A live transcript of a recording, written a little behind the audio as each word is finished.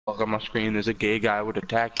Look on my screen, there's a gay guy with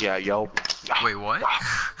attack. Yeah, yo. Wait, what?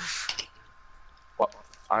 What?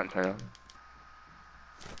 I didn't turn on.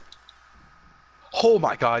 Oh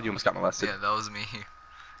my god, you almost got molested. Yeah, that was me.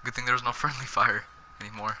 Good thing there was no friendly fire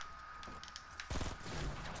anymore.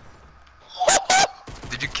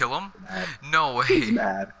 Did you kill him? No way. He's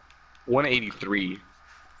mad. 183.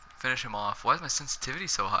 Finish him off. Why is my sensitivity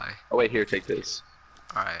so high? Oh wait, here, take this.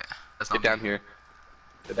 Alright. That's Get not down me. here.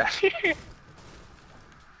 Get down here.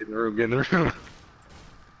 Get in the room, get in the room.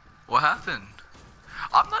 What happened?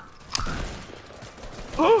 I'm not.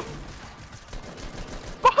 Oh!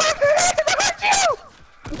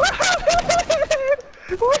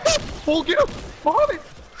 Hold you! Behind it!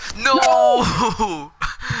 No!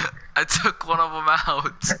 I took one of them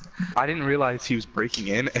out. I didn't realize he was breaking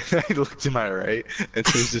in, and I looked to my right, and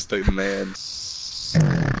so he's just a man.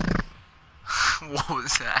 What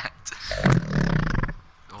was that?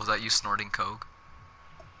 Was that you snorting coke?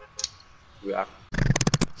 Yeah.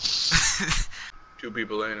 Two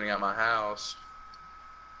people landing at my house.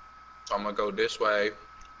 So I'm gonna go this way.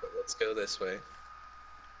 But let's go this way.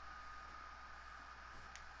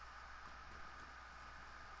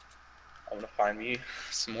 I'm gonna find me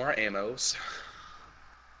some more ammos.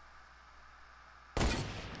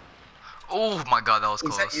 Oh my god, that was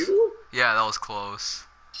close. Was that you? Yeah, that was close.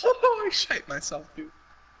 Oh, I shite myself, dude.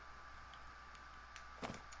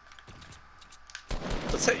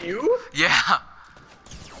 Was that you? Yeah.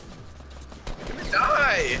 You're gonna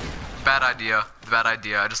die. Bad idea. Bad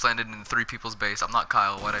idea. I just landed in 3 people's base. I'm not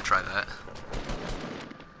Kyle. Why'd I try that?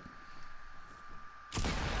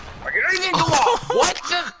 I didn't go off. What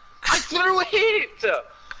the? I threw a hit.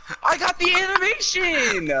 I got the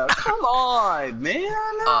animation. Come on, man.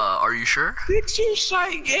 Are you sure? It's your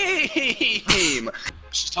side game.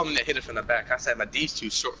 She told me to hit it from the back. I said my D's too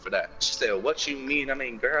short for that. She said, "What you mean? I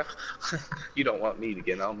mean, girl, you don't want me to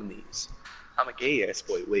get on my knees. I'm a gay ass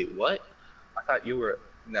boy." Wait, what? I thought you were.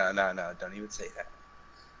 No, don't even say that.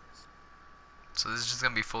 So this is just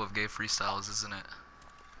gonna be full of gay freestyles, isn't it?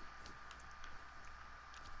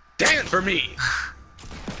 Dance for me.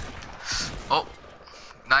 Oh,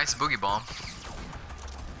 nice boogie bomb.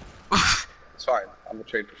 It's fine. I'm a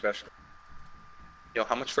trained professional. Yo,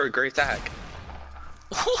 how much for a great tag?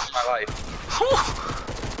 My life.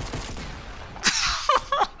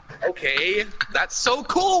 Okay, that's so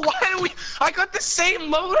cool. Why do we? I got the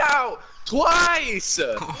same loadout twice.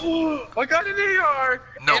 I got an AR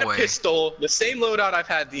No and a way. pistol. The same loadout I've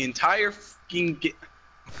had the entire fucking.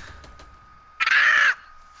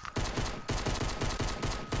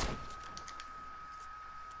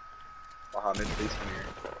 Mohammed, please come here.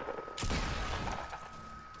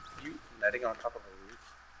 You netting on top of a roof?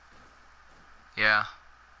 Yeah.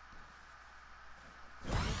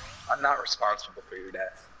 I'm not responsible for your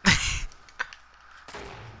death.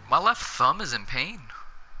 My left thumb is in pain.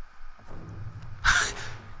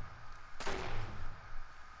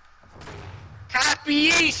 Happy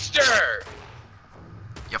Easter!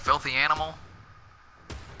 You filthy animal.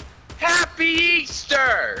 Happy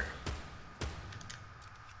Easter!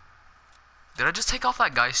 Did I just take off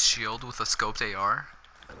that guy's shield with a scoped AR?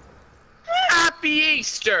 Happy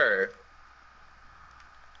Easter!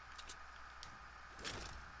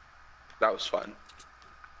 That was fun.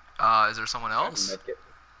 Is there someone else?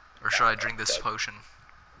 Or should I drink this potion?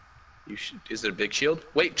 You should. Is it a big shield?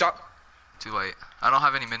 Wait, drop. Too late. I don't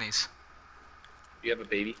have any minis. Do you have a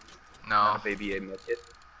baby? No, Not a baby, a medkit.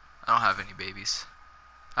 I don't have any babies.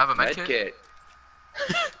 I have a medkit? Medkit.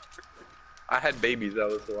 I had babies, that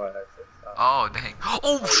was why I said stop. Oh, dang. Oh,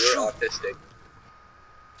 Oh, shoot! you're autistic.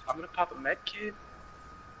 I'm gonna pop a medkit.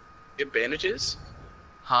 Get bandages?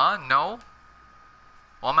 Huh? No?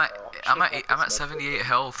 Well, Oh, I'm should've at bought this 78 medkit.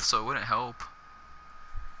 health, so it wouldn't help.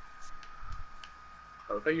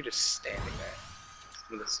 I thought you're just standing there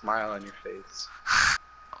with a smile on your face.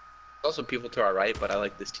 There's also people to our right, but I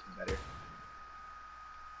like this team better.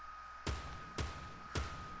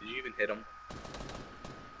 Did you even hit him?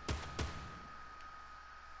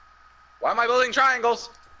 Why am I building triangles?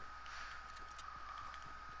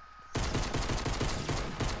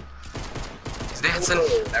 He's dancing.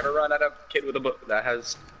 Whoa, never run at a kid with a book that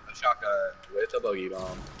has a shotgun with a bogey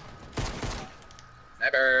bomb.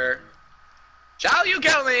 Never. Shall you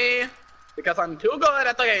kill me? Because I'm too good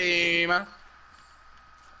at the game.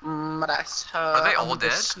 But Are they all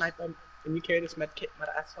dead? Sniper. Can you carry this med kit, my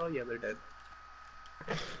asshole? Yeah, they're dead.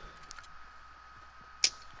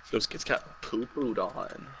 Those kids got poo-pooed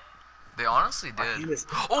on. They honestly My team did. is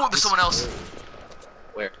Oh, there's someone else. cold.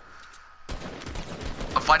 Where?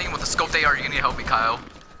 I'm fighting him with a scoped AR. You need to help me, Kyle.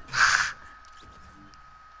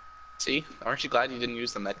 See? Aren't you glad you didn't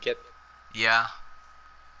use the med kit? Yeah.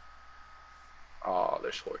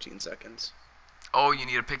 there's 14 seconds. Oh, you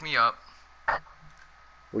need to pick me up.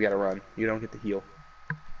 We gotta run. You don't get the heal.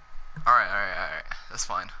 Alright. That's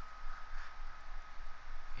fine.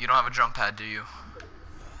 You don't have a jump pad, do you?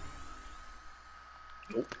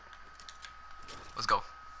 Nope. Let's go.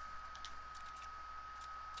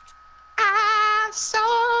 I saw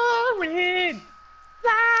it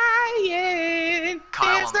flying.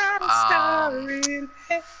 Kyle, There's not a star in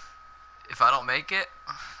heaven. If I don't make it,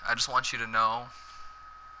 I just want you to know.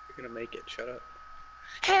 You're gonna make it. Shut up.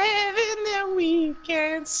 Heaven that we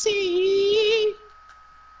can see.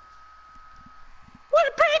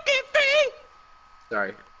 We're breaking free.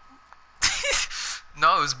 Sorry.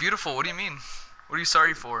 No, it was beautiful. What do you mean? What are you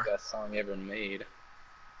sorry for? Best song ever made.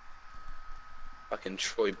 Fucking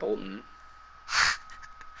Troy Bolton.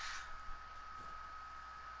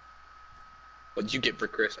 What'd you get for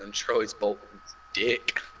Christmas? Troy's Bolton's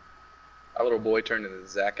dick. Our little boy turned into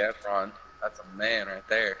Zac Efron. That's a man right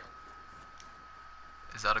there.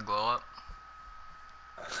 Is that a glow up?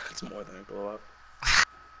 That's more than a glow up.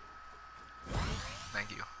 Thank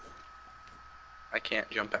you. I can't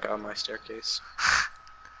jump back on my staircase.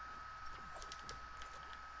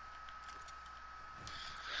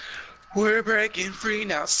 We're breaking free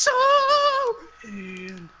now, so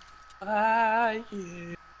in fire.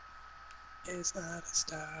 It's not a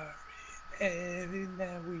star in heaven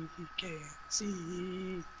that we can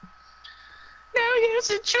see. No use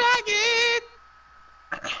in trying.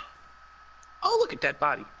 Oh, look at that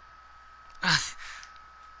body.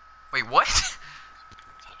 Wait, what?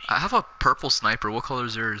 I have a purple sniper. What color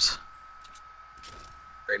is yours?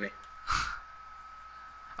 Great me.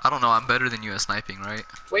 I don't know. I'm better than you at sniping, right?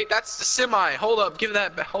 Wait, that's the semi. Hold up, give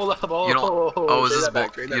that back. Hold up. Oh, You don't. Oh, is take this that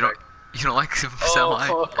back, bull? take You that don't. back. You don't like semi?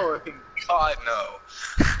 Oh God, no.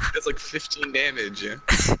 That's like 15 damage.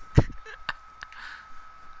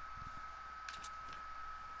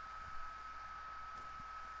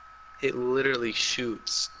 It literally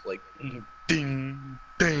shoots like ding,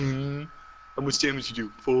 ding. How much damage you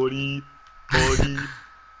do? 40, 40,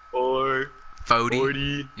 or 40.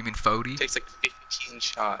 40. You mean 40? It takes like 15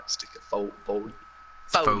 shots to get 40. 40.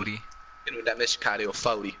 40. You know that Michicadio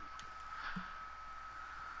 40.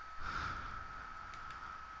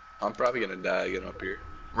 I'm probably gonna die getting up here.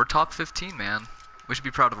 We're top 15, man. We should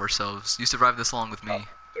be proud of ourselves. You survived this long with me. Top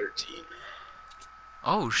 13.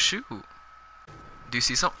 Oh, shoot. Do you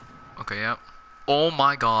see something? Okay, yeah. Oh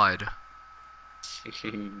my god.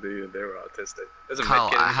 Dude, they were autistic. There's a Kyle,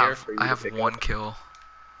 medkit in here for you I to have pick one up. kill.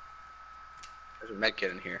 There's a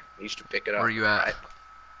medkit in here. You should pick it up. Where are you at? Right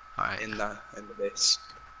Alright. in the base.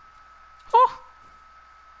 Oh!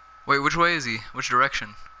 Wait, which way is he? Which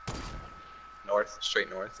direction? North, straight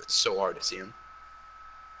north. It's so hard to see him.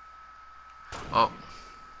 Oh.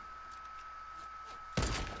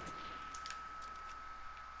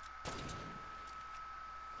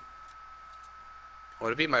 What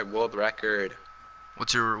would be my world record?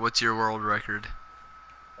 What's your world record?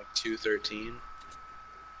 Like 213.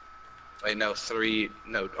 Wait, no,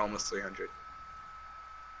 almost 300.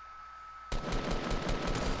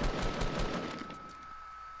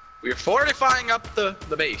 We're fortifying up the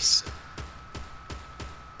base.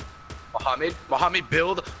 Mohammed,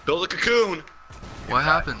 build a cocoon. What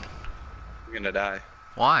happened? You're gonna die.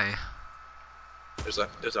 Why? There's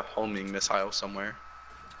a homing missile somewhere.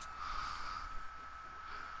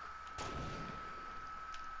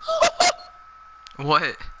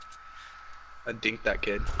 What? I dinked that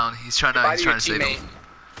kid. He's trying Goodbye to your save teammate. him.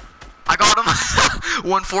 I got him.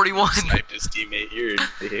 141. Sniped his teammate. You're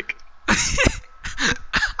a dick.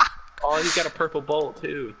 Oh, he's got a purple bolt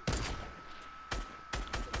too.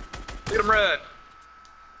 Look at him run.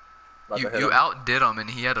 You outdid him, and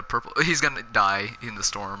he had a purple. He's gonna die in the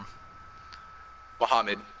storm.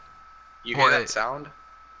 Mohammed, you hear that sound?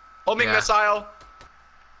 Homing Yeah. missile.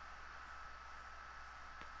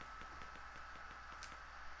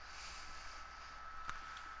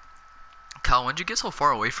 Kyle, when'd you get so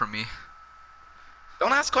far away from me?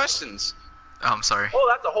 Don't ask questions. Oh, I'm sorry. Oh,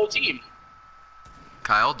 that's a whole team.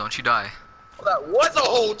 Kyle, don't you die. Oh, that was a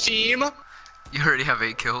whole team. You already have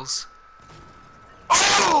 8 kills.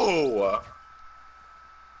 Oh!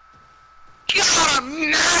 God,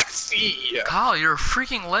 I'm nasty! Kyle, you're a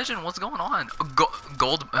freaking legend. What's going on?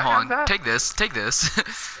 Gold. Hold on. Take this. Take this.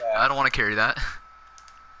 Yeah. I don't want to carry that.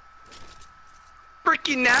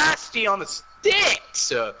 Freaking nasty on the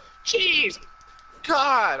sticks! Jeez!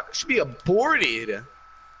 God, I should be aborted.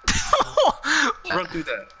 Run through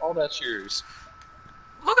that. All that's yours.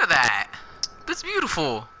 Look at that. That's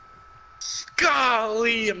beautiful.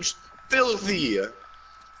 Golly, I'm filthy.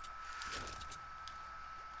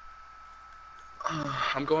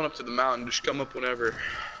 I'm going up to the mountain. Just come up whenever.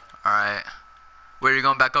 Alright. Where are you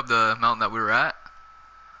going back up the mountain that we were at?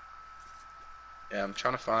 Yeah, I'm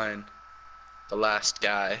trying to find the last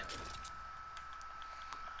guy.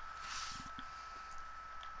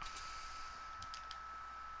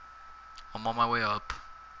 I'm on my way up.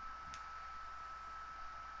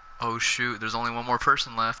 Oh shoot, there's only one more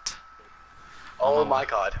person left. Oh my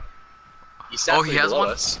god. He's oh, he has below one?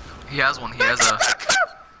 us. He has one. He has a...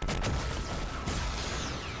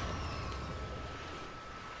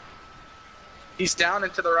 He's down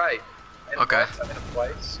and to the right. And okay. left, I hit him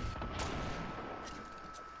twice.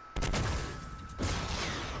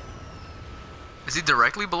 Is he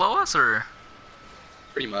directly below us, or...?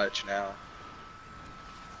 Pretty much now.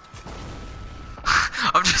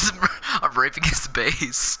 I'm raping his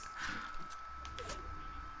base.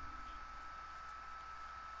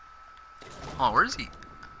 Oh, where is he?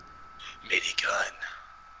 Minigun.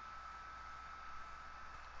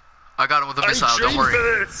 I got him with a missile, don't worry.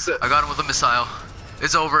 I got him with a missile.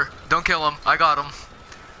 It's over. Don't kill him. I got him.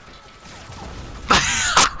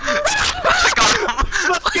 I got him.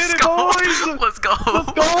 Let's get it, boys! Let's go.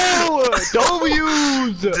 Let's go!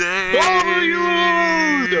 W's! Dang.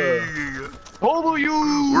 W's!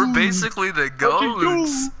 W's! We're basically the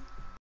goats.